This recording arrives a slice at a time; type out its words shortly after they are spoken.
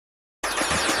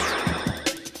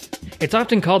It's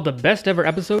often called the best ever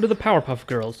episode of the Powerpuff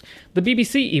Girls. The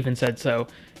BBC even said so.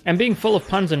 And being full of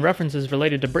puns and references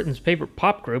related to Britain's favorite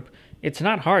pop group, it's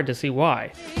not hard to see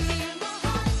why.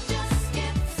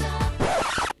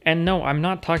 And no, I'm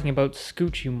not talking about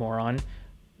Scooch, you moron.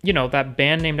 You know, that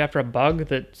band named after a bug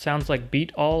that sounds like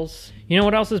beat-alls. You know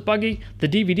what else is buggy? The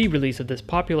DVD release of this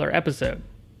popular episode.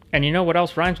 And you know what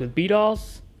else rhymes with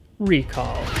beat-alls?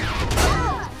 Recall.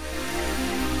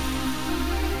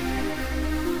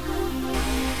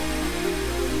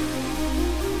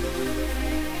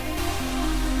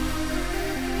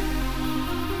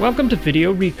 Welcome to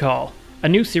Video Recall, a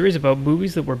new series about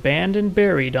movies that were banned and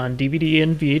buried on DVD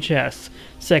and VHS.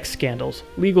 Sex scandals,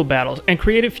 legal battles, and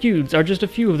creative feuds are just a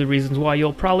few of the reasons why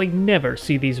you'll probably never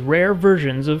see these rare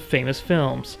versions of famous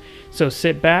films. So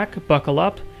sit back, buckle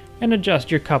up, and adjust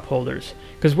your cup holders,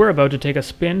 because we're about to take a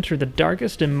spin through the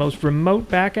darkest and most remote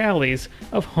back alleys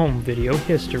of home video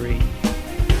history.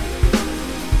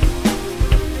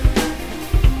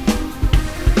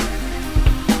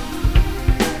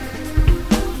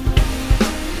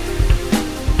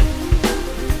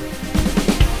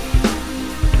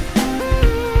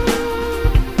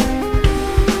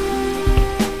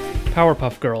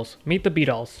 Powerpuff Girls, Meet the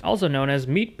Beatles, also known as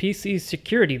Meet PC's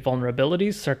security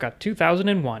vulnerabilities circa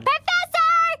 2001.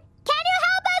 Professor! Can you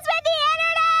help us with the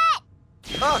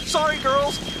internet? Sorry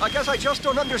girls, I guess I just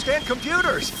don't understand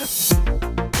computers.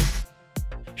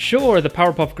 Sure, the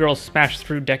Powerpuff Girls smashed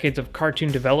through decades of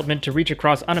cartoon development to reach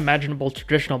across unimaginable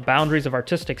traditional boundaries of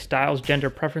artistic styles, gender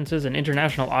preferences, and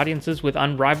international audiences with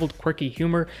unrivaled quirky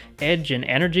humor, edge, and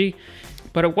energy.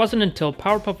 But it wasn't until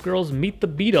Powerpuff Girls Meet the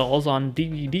Beatles on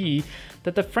DVD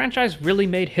that the franchise really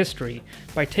made history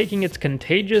by taking its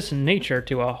contagious nature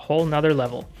to a whole nother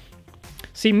level.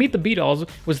 See, Meet the Beatles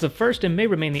was the first and may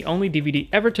remain the only DVD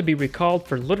ever to be recalled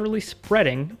for literally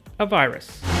spreading a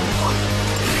virus.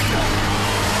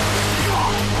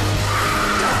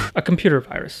 A computer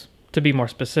virus, to be more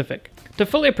specific. To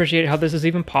fully appreciate how this is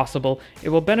even possible, it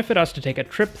will benefit us to take a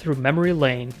trip through memory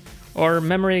lane, or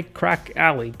memory crack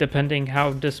alley, depending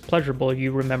how displeasurable you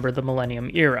remember the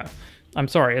Millennium era. I'm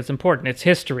sorry, it's important, it's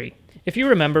history. If you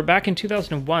remember, back in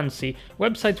 2001,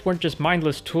 websites weren't just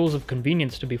mindless tools of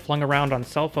convenience to be flung around on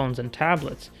cell phones and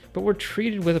tablets, but were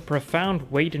treated with a profound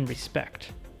weight and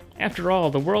respect. After all,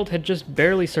 the world had just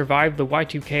barely survived the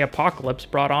Y2K apocalypse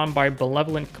brought on by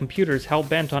malevolent computers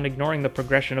hell-bent on ignoring the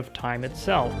progression of time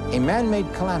itself. A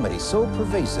man-made calamity so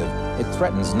pervasive, it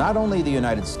threatens not only the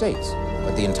United States,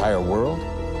 but the entire world.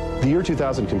 The year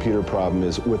 2000 computer problem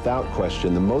is, without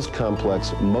question, the most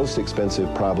complex, most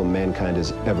expensive problem mankind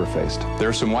has ever faced. There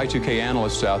are some Y2K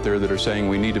analysts out there that are saying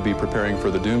we need to be preparing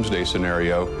for the doomsday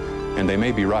scenario, and they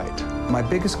may be right. My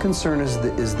biggest concern is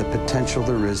the potential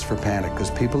there is for panic,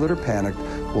 because people that are panicked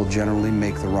will generally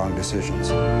make the wrong decisions.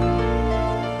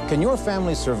 Can your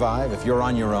family survive if you're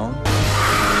on your own?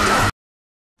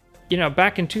 You know,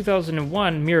 back in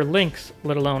 2001, mere links,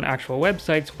 let alone actual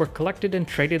websites, were collected and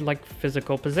traded like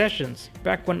physical possessions.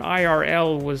 Back when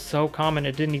IRL was so common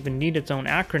it didn't even need its own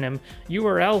acronym,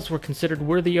 URLs were considered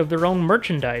worthy of their own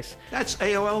merchandise. That's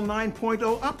AOL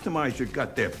 9.0 optimized you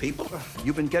got there, people.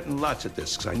 You've been getting lots of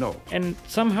discs, I know. And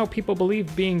somehow people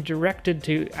believed being directed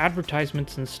to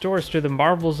advertisements and stores through the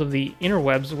marvels of the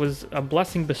interwebs was a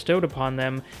blessing bestowed upon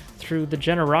them through the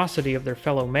generosity of their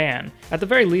fellow man. At the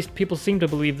very least, people seemed to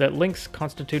believe that links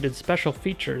constituted special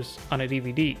features on a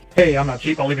DVD. Hey, I'm not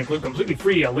cheap, I'll even include completely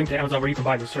free a link to Amazon where you can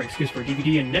buy this excuse for a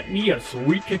DVD and net me a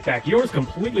sweet kickback. Yours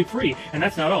completely free. And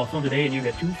that's not all. Film today and you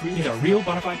get 2 free. These are real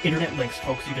bona fide internet links,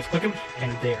 folks. You just click them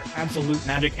and they're absolute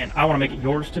magic, and I want to make it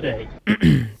yours today.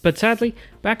 But sadly,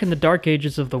 back in the dark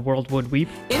ages of the world would weep.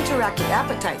 Interactive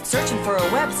appetite, searching for a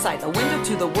website, a window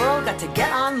to the world, got to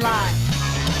get online.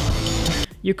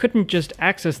 You couldn't just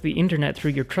access the internet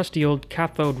through your trusty old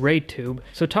cathode ray tube,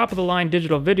 so top-of-the-line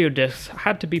digital video discs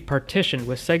had to be partitioned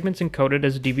with segments encoded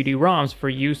as DVD-ROMs for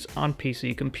use on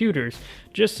PC computers,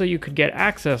 just so you could get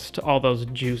access to all those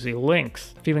juicy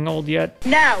links. Feeling old yet?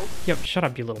 No! Yep, shut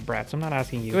up you little brats, I'm not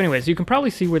asking you. So anyways, you can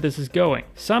probably see where this is going.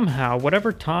 Somehow,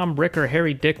 whatever Tom, Rick, or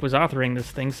Harry Dick was authoring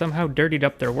this thing somehow dirtied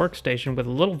up their workstation with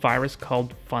a little virus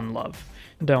called FunLove.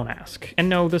 Don't ask. And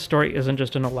no, this story isn't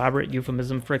just an elaborate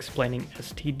euphemism for explaining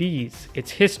STDs. It's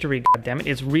history, goddammit.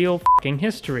 It's real fucking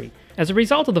history. As a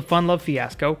result of the FunLove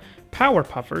fiasco,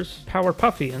 Powerpuffers,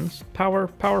 Powerpuffians,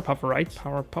 Powerpufferites,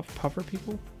 Powerpuff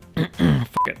people?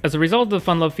 Fuck it. As a result of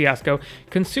the FunLove fiasco,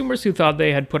 consumers who thought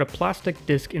they had put a plastic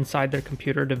disc inside their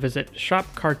computer to visit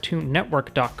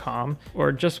shopcartoonnetwork.com,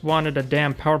 or just wanted a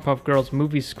damn Powerpuff Girls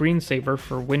movie screensaver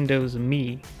for Windows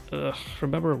ME. Ugh,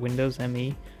 remember Windows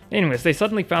ME? Anyways, they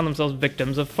suddenly found themselves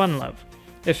victims of FunLove.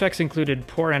 Effects included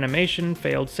poor animation,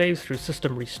 failed saves through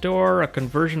system restore, a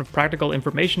conversion of practical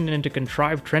information into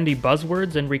contrived trendy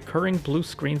buzzwords, and recurring blue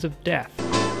screens of death.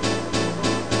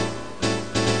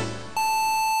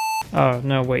 Oh,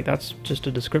 no, wait, that's just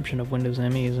a description of Windows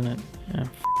ME, isn't it? Yeah.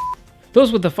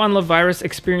 Those with the FunLove virus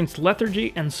experienced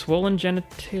lethargy and swollen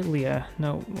genitalia.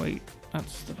 No, wait,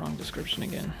 that's the wrong description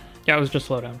again. Yeah, it was just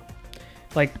slowdown.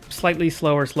 Like, slightly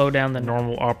slower slowdown than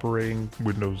normal operating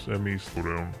Windows ME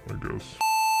slowdown, I guess.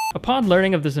 Upon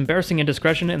learning of this embarrassing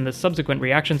indiscretion and the subsequent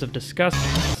reactions of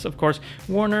disgust, of course,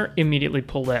 Warner immediately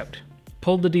pulled out.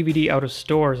 Pulled the DVD out of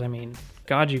stores, I mean.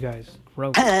 God, you guys.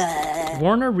 Gross.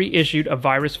 Warner reissued a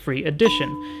virus-free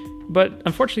edition, but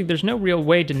unfortunately there's no real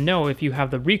way to know if you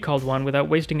have the recalled one without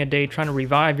wasting a day trying to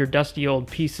revive your dusty old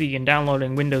PC and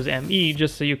downloading Windows ME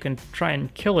just so you can try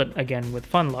and kill it again with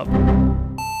FunLove.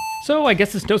 So I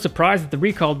guess it's no surprise that the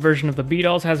recalled version of the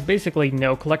B-Dolls has basically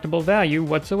no collectible value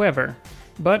whatsoever.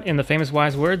 But in the famous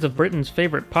wise words of Britain's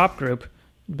favorite pop group,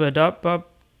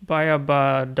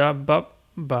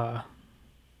 ba-da-ba-ba-ba-da-ba-ba.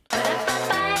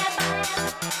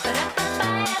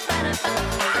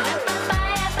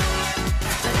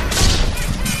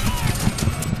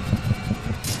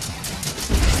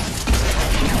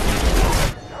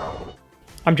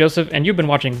 I'm Joseph, and you've been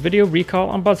watching Video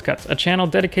Recall on Buzzcuts, a channel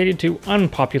dedicated to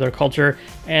unpopular culture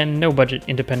and no-budget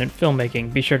independent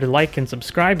filmmaking. Be sure to like and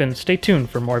subscribe, and stay tuned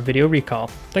for more Video Recall.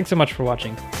 Thanks so much for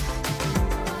watching.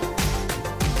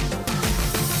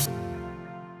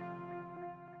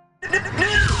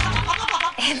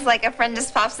 It's like a friend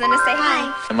just pops in to say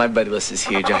hi. And my buddy list is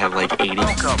huge. I have like 80.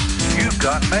 Welcome. You've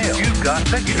got mail. You've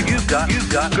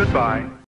got goodbye.